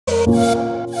Hi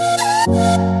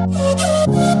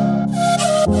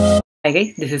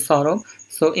guys, this is Saurav.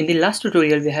 So in the last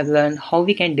tutorial we have learned how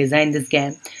we can design this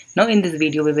game. Now in this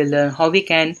video we will learn how we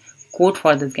can code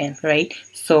for this game, right?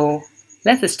 So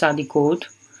let's start the code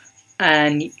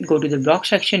and go to the block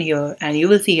section here, and you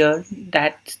will see here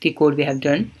that's the code we have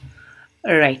done.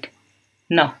 Right,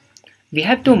 now we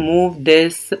have to move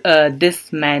this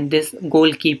this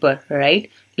goalkeeper, right,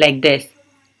 like this,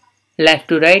 left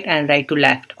to right and right to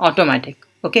left, automatic.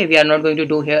 Okay, we are not going to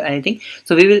do here anything,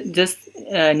 so we will just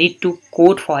need to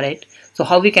code for it. So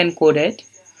how we can code it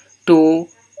to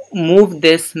move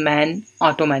this man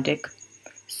automatic?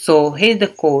 So here's the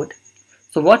code.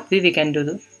 So what we can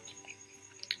do,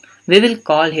 we will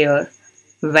call here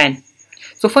when.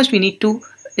 So first we need to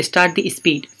start the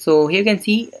speed. So here you can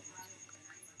see,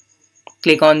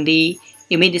 click on the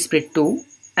image split 2,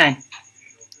 and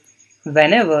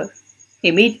whenever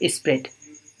image split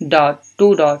dot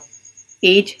 2 dot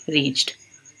age reached,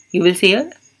 you will see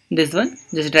here this one,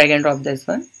 just drag and drop this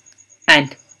one,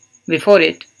 and before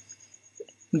it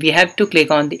we have to click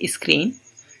on the screen,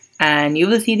 and you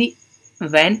will see the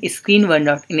when screen 1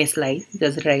 dot initialize,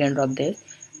 just drag and drop this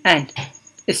and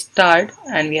start,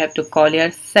 and we have to call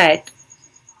here set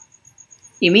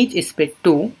image split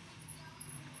 2.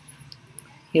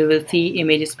 You will see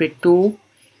image split 2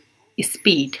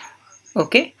 speed.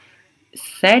 Okay,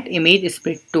 set image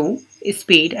split 2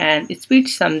 speed, and speed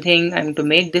something I'm going to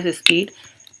make this speed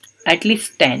at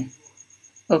least 10.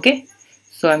 Okay,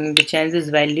 so I'm going to change this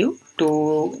value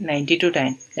to 90 to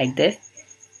 10 like this.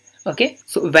 Okay,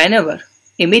 so whenever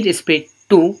image split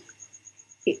 2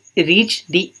 reach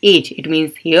the edge, it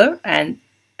means here and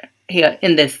here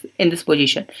in this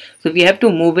position, so we have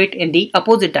to move it in the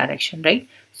opposite direction, right?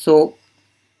 So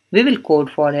we will code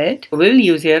for it. We will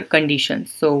use here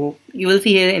conditions. So you will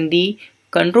see here in the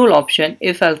control option,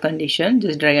 if else condition,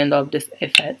 just drag and drop this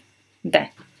if else, then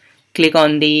click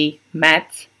on the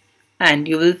maths, and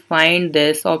you will find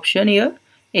this option here,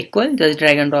 equal, just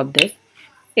drag and drop this.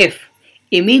 If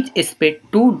image split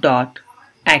 2 dot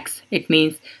x, it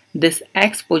means this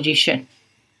x position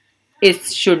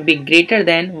should be greater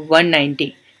than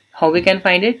 190. How we can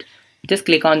find it? Just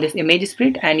click on this image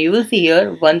split, and you will see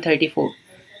here 134.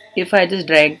 If I just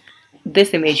drag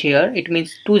this image here, it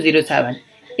means 207.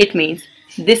 It means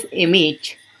this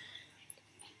image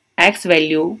x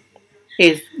value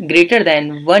is greater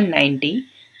than 190,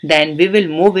 then we will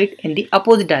move it in the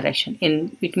opposite direction,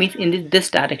 it means in this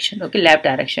direction, okay, left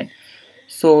direction.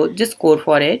 So just code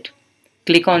for it.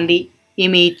 Click on the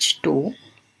image 2,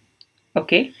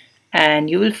 okay, and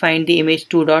you will find the image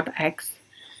 2.x,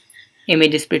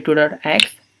 image split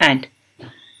 2.x, and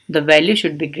the value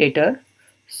should be greater,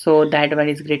 so that one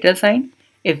is greater sign,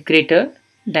 if greater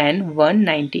than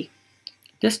 190.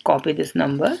 Just copy this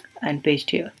number and paste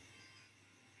here,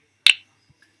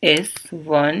 is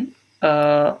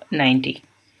 190.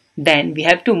 Then we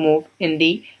have to move in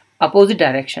the opposite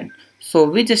direction, so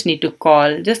we just need to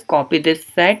call, just copy this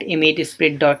set image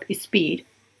split dot speed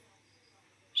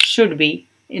should be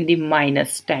in the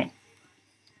 -10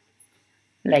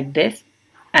 like this,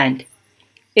 and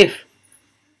if,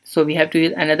 so we have to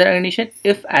use another condition,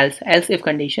 if else if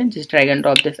condition, just drag and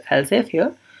drop this else if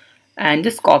here, and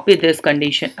just copy this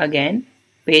condition again,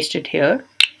 paste it here.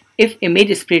 If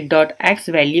image split dot x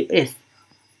value is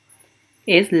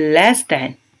less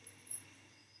than,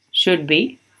 should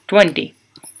be 20.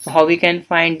 So how we can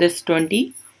find this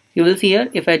 20? You will see here,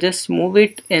 if I just move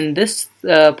it in this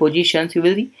positions, you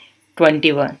will see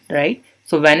 21, right?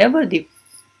 So whenever the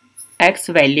x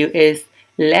value is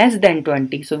less than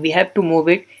 20, so we have to move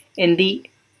it in the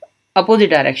opposite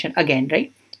direction again,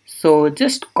 right? So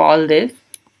just call this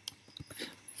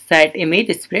set image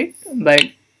split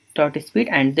by dot speed,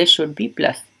 and this should be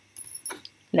plus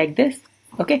like this.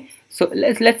 Okay, so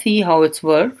let's see how it's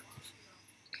work.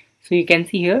 So you can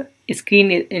see here screen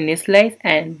initialize,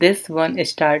 and this one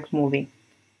start moving,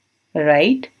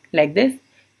 right, like this.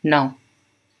 Now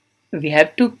we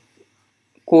have to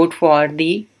code for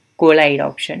the collide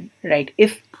option, right?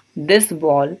 If this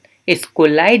ball is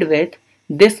collide with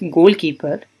this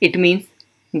goalkeeper, it means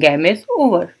game is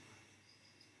over,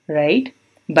 right?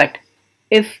 But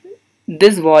if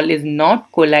this ball is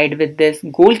not collide with this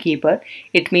goalkeeper,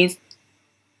 it means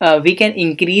we can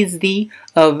increase the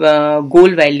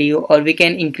goal value, or we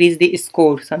can increase the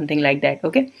score, something like that,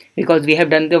 okay, because we have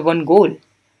done the one goal,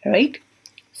 right?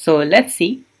 So let's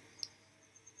see.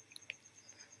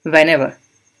 Whenever,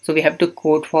 so we have to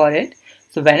code for it.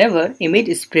 So whenever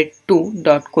image split 2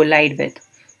 dot collide with,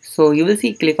 so you will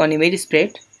see, click on image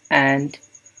split, and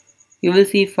you will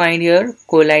see find here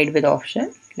collide with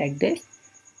option like this.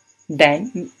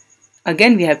 Then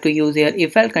Again we have to use here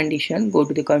if else condition. Go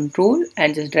to the control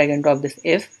and just drag and drop this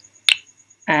if,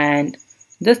 and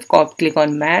just click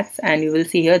on maths, and you will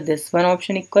see here this one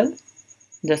option equal.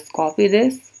 Just copy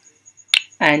this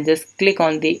and just click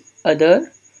on the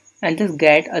other and just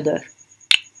get other.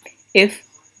 If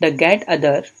the get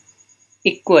other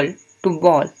equal to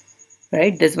ball,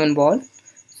 right, this one ball,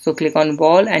 so click on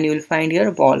ball and you will find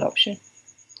here ball option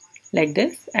like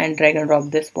this, and drag and drop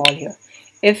this ball here.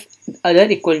 If other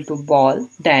equal to ball,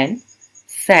 then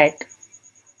set,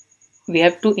 we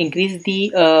have to increase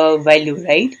the value,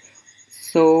 right?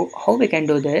 So how we can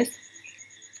do this?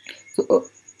 So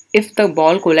if the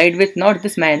ball collide with not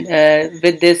this man,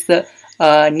 with this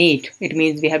net, it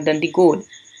means we have done the goal.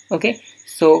 Okay,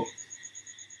 so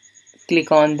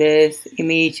click on this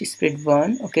image split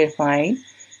 1. Okay, fine.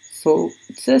 So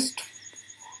just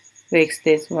fix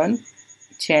this one,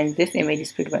 change this image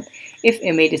split 1. If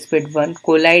image split 1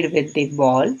 collide with the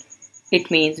ball, it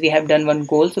means we have done one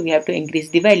goal, so we have to increase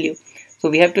the value. So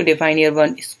we have to define here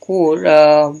one score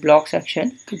block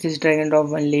section. Just drag and drop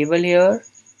one label here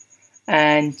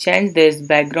and change this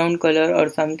background color or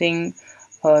something,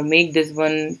 or make this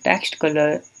one text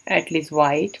color at least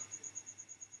white,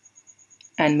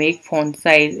 and make font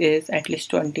size is at least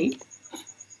 20,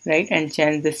 right, and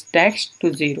change this text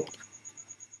to 0.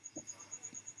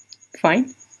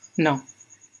 Fine. Now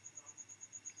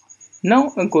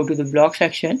go to the block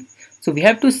section. So we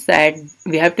have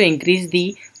to increase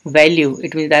the value.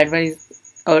 It means that one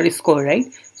is our score, right?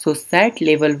 So set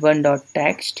level 1 dot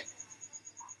text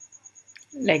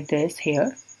like this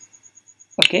here.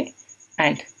 Okay,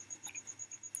 and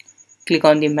click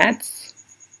on the maths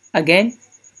again.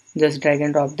 Just drag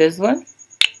and drop this one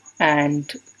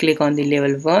and click on the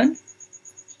level 1,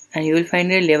 and you will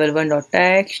find a level 1 dot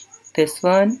text, this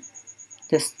one.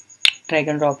 Just drag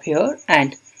and drop here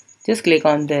and just click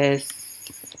on this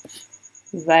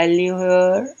value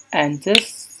here and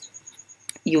just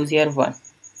use here 1.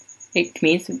 It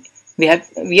means we are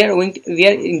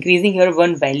increasing here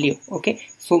one value. Okay,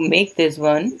 so make this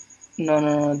one,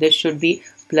 no, this should be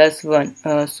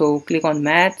 +1. So click on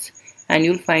maths and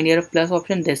you'll find here a plus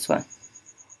option, this one,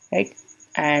 right,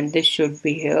 and this should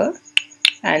be here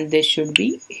and this should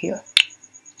be here.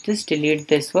 Just delete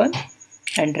this one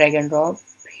and drag and drop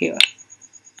here.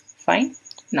 Fine.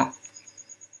 Now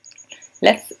we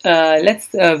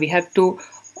have to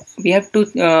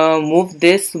move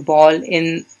this ball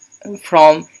in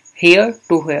from here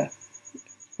to here,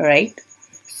 right?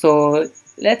 So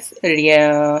let's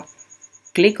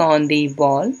click on the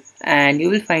ball and you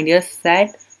will find here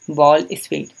set ball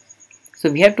speed. So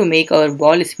we have to make our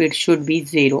ball speed should be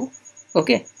 0.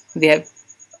 Okay, you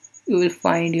will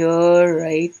find here,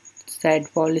 right, set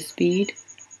ball speed,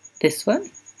 this one,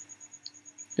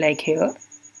 like here,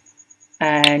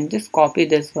 and just copy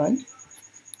this one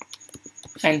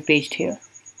and paste here.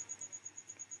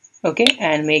 Okay,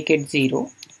 and make it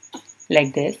 0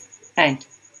 like this, and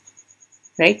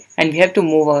right, and we have to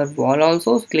move our ball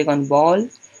also. So click on ball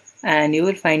and you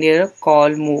will find here a call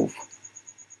move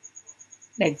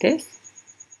like this,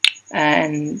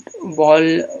 and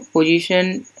ball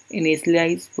position,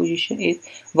 initialized position is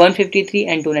 153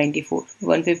 and 294,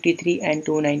 153 and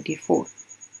 294.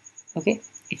 Okay,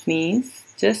 it means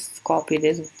just copy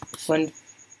this one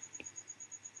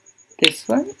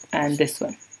and this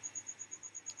one,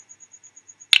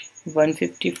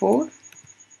 154,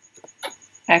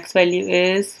 x value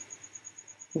is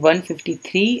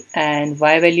 153 and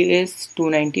y value is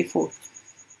 294,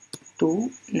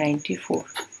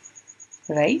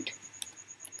 right?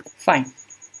 Fine.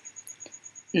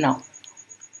 Now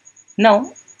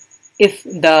if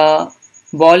the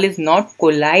ball is not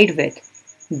collide with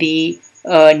the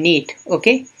net,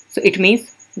 okay, so it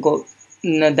means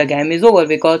the game is over,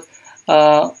 because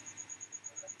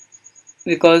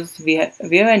we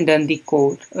haven't done the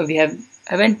code, we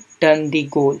haven't done the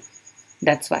goal,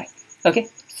 that's why. Okay,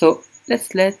 so let's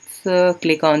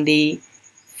click on the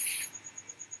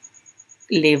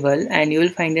label and you will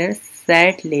find a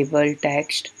set label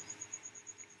text,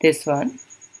 this one.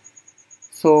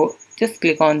 So just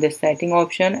click on this setting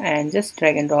option and just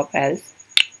drag and drop else,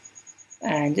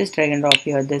 and just drag and drop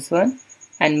here this one,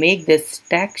 and make this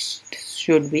text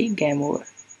should be game over,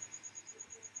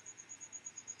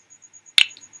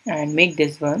 and make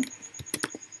this one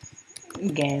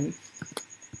game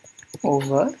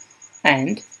over,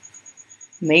 and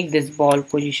make this ball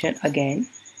position again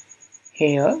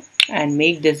here, and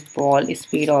make this ball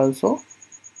speed also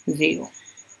 0.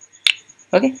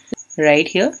 Okay, right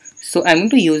here. So I'm going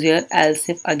to use here else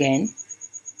if again,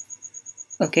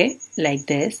 okay, like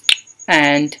this,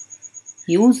 and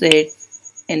use it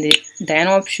in the then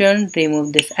option,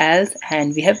 remove this else,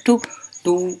 and we have to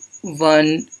do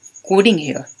one coding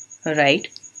here, right?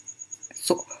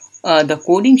 So the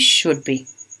coding should be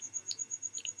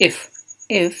if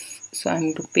so I'm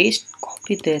going to paste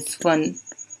copy this one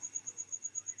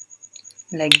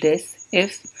like this.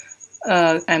 If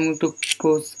I'm going to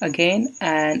close again,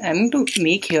 and I'm going to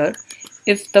make here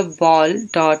if the ball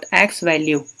dot x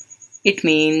value, it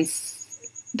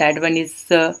means that one is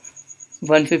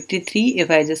 153.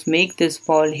 If I just make this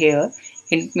ball here,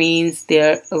 it means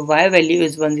their y value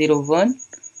is 101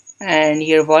 and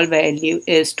here ball value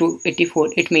is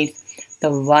 284. It means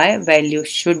the y value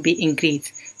should be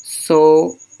increased.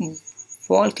 So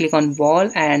click on ball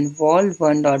and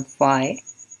ball1 dot y.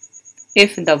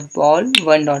 If the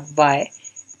ball1 dot y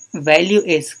value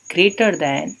is greater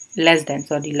than less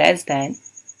than,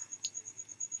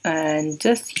 and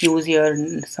just use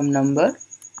here some number,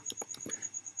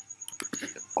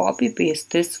 copy paste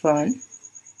this one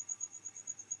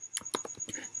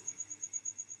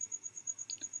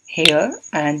here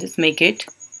and just make it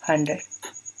 100,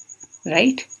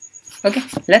 right? Okay,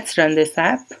 let's run this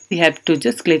app. We have to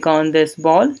just click on this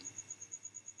ball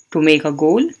to make a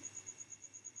goal,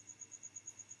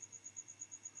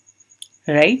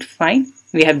 right? Fine,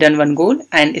 we have done one goal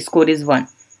and score is 1,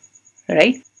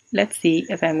 right? Let's see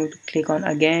if I'm going to click on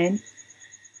again.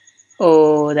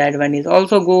 Oh, that one is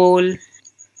also goal.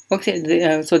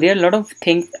 Okay, so there are a lot of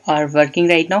things are working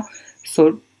right now.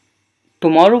 So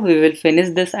tomorrow we will finish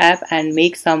this app and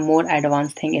make some more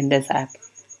advanced thing in this app.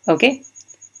 Okay,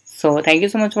 so thank you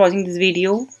so much for watching this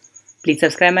video. Please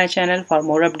subscribe my channel for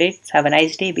more updates. Have a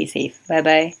nice day. Be safe. Bye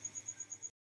bye.